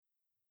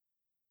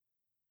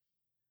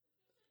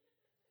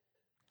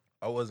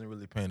I wasn't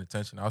really paying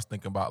attention. I was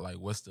thinking about like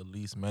what's the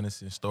least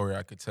menacing story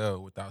I could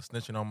tell without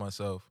snitching on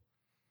myself.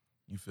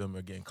 You feel me?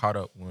 Or getting caught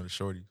up with one of the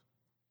shorties.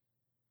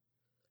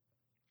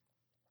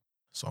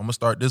 So I'm gonna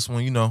start this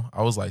one.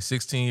 I was like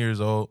 16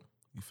 years old.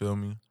 You feel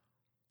me?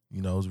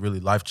 It was a really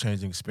life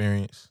changing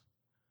experience.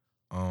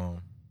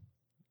 Um,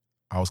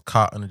 I was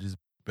caught under this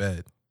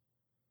bed.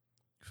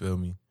 You feel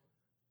me?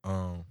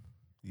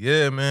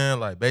 Yeah, man.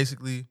 Like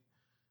basically,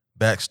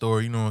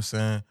 backstory. You know what I'm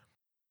saying?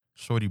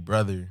 Shorty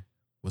brother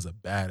was a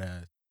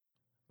badass.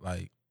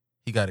 Like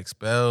he got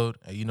expelled,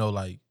 and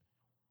like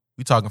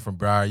we talking from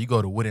Briar. You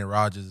go to Wood and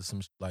Rogers or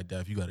some shit like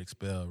that. If you got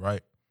expelled,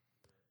 right?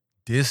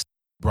 This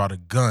brought a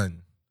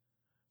gun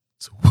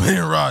to Wood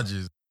and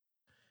Rogers.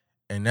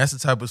 And that's the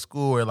type of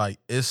school where like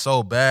it's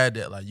so bad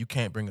that like you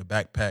can't bring a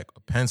backpack,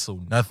 a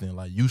pencil, nothing.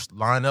 Like you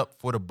line up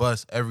for the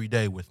bus every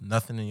day with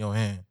nothing in your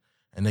hand,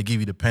 and they give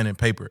you the pen and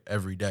paper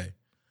every day.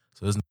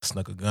 So this nigga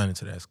snuck a gun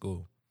into that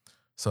school.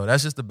 So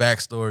that's just the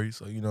backstory.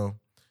 So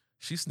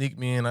she sneaked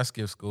me in. I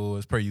skipped school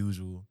as per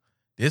usual.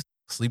 This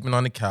sleeping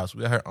on the couch.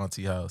 We at her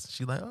auntie house.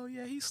 She like, oh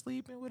yeah, he's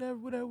sleeping.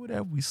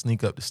 Whatever. We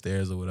sneak up the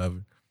stairs or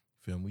whatever.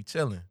 Feel me? We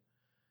chilling.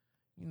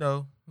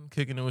 I'm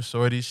kicking it with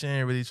shorty. She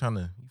ain't really trying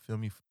to, you feel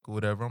me, fuck or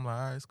whatever. I'm like,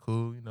 all right, it's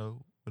cool,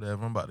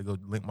 whatever. I'm about to go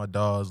link my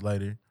dogs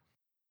later.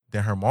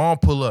 Then her mom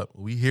pull up.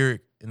 We hear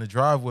it in the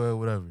driveway or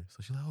whatever. So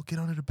she's like, oh, get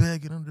under the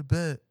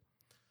bed.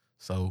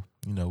 So,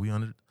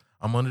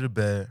 I'm under the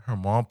bed. Her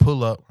mom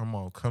pull up. Her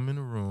mom come in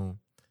the room.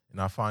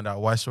 And I find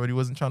out why shorty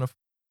wasn't trying to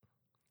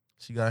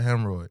She got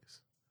hemorrhoids.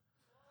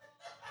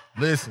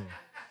 Listen,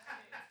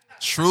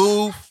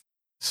 true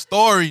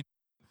story.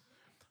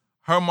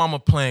 Her mama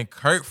playing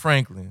Kirk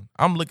Franklin.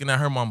 I'm looking at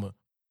her mama,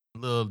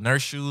 little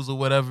nurse shoes or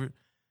whatever.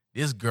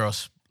 This girl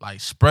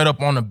like spread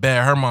up on the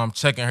bed. Her mom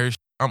checking her.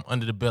 I'm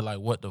under the bed like,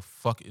 what the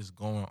fuck is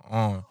going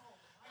on?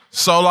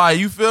 So like,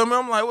 you feel me?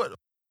 I'm like, what?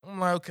 I'm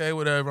like, okay,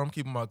 whatever. I'm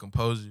keeping my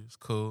composure. It's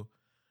cool.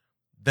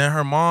 Then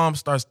her mom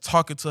starts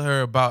talking to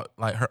her about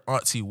like her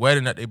auntie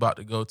wedding that they about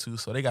to go to.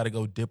 So they got to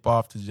go dip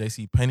off to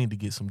JCPenney to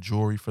get some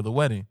jewelry for the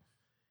wedding.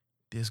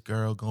 This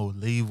girl go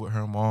leave with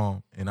her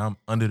mom, and I'm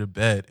under the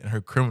bed, and her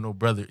criminal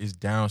brother is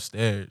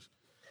downstairs.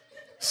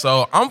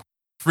 So I'm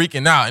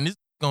freaking out, and this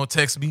gonna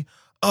text me,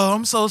 oh,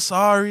 I'm so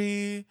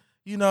sorry,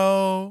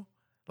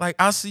 like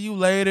I'll see you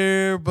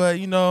later, but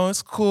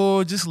it's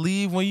cool. Just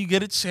leave when you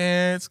get a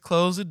chance.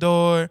 Close the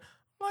door.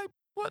 I'm like,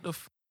 what the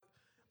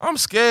I'm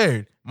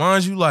scared.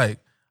 Mind you, like,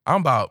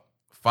 I'm about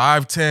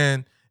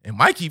 5'10", and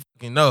Mikey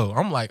fucking know.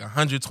 I'm like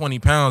 120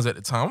 pounds at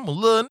the time. I'm a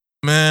little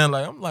man.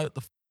 Like, I'm like,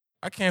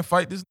 I can't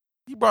fight this.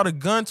 He brought a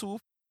gun to a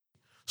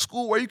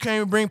school where you can't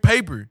even bring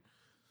paper.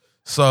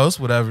 So it's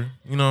whatever.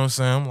 You know what I'm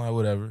saying? I'm like,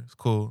 whatever. It's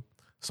cool.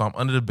 So I'm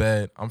under the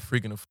bed. I'm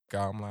freaking the fuck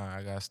out. I'm like,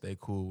 I gotta stay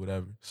cool,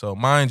 whatever. So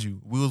mind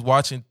you, we was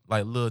watching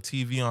like little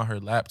TV on her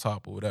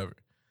laptop or whatever.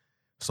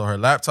 So her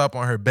laptop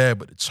on her bed,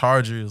 but the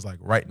charger is like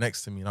right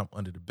next to me, and I'm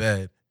under the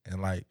bed.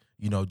 And like,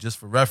 just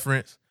for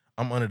reference,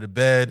 I'm under the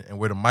bed, and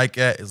where the mic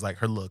at is like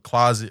her little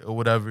closet or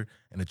whatever,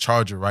 and the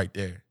charger right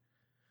there.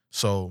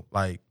 So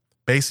like,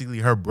 basically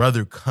her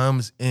brother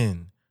comes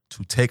in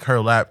to take her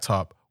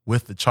laptop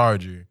with the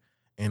charger,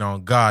 and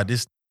on God,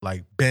 this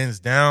like bends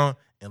down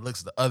and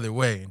looks the other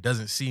way and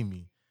doesn't see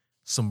me.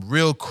 Some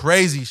real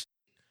crazy shit.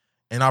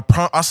 And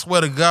I swear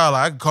to God,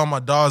 like I can call my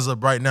dogs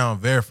up right now and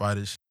verify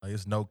this shit. Like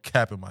there's no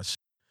cap in my shit.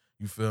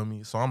 You feel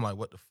me? So I'm like,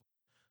 what the fuck?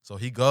 So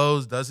he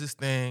goes, does his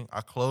thing. I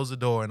close the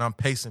door, and I'm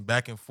pacing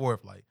back and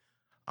forth like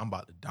I'm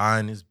about to die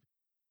in this.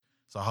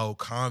 It's a whole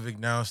convict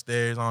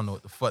downstairs. I don't know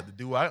what the fuck to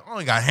do. I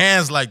only got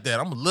hands like that.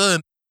 I'm a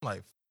little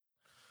like,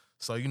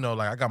 so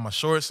like I got my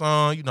shorts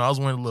on. I was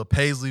wearing the little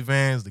Paisley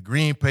Vans, the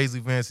green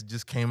Paisley Vans that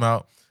just came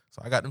out.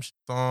 So I got them shit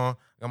on.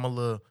 Got my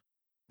little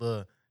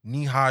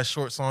knee-high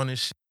shorts on and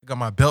shit. Got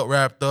my belt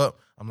wrapped up.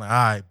 I'm like, all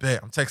right,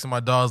 bet. I'm texting my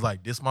dogs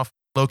like, this my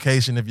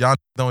location. If y'all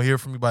don't hear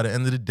from me by the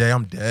end of the day,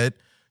 I'm dead.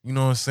 You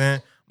know what I'm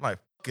saying? I'm like,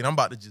 fuck it, I'm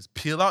about to just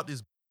peel out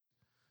this.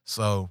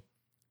 So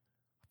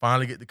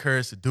finally get the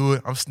courage to do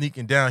it. I'm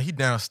sneaking down. He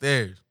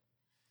downstairs.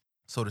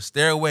 So the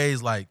stairway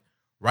is like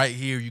right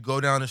here. You go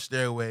down the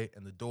stairway,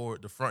 and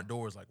the front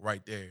door is like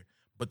right there.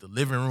 But the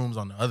living room's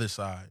on the other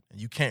side.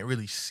 And you can't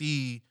really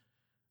see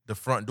the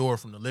front door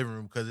from the living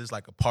room because it's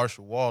like a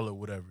partial wall or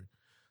whatever.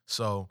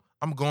 So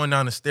I'm going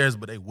down the stairs,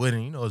 but they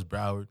wouldn't. It's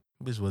Broward.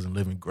 Bitch wasn't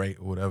living great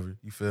or whatever.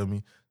 You feel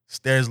me?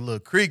 Stairs a little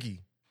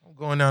creaky. I'm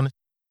going down the.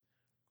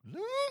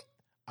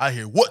 I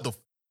hear what the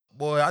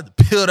boy. I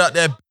peeled out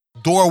that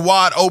door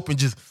wide open,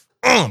 just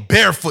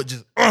barefoot,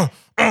 just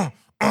got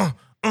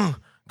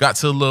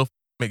to a little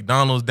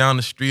McDonald's down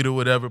the street or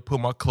whatever. Put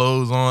my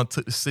clothes on,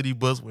 took the city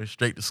bus, went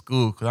straight to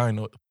school because I didn't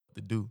know what the fuck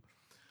to do.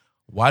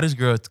 Why this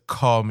girl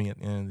called me at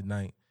the end of the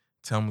night,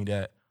 tell me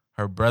that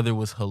her brother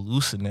was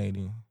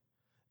hallucinating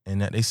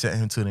and that they sent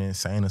him to the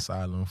insane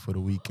asylum for the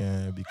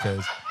weekend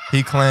because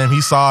he claimed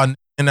he saw a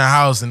in the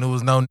house and there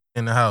was no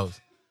in the house.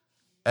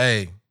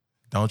 Hey,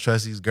 don't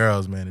trust these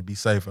girls, man, and be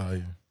safe out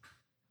here.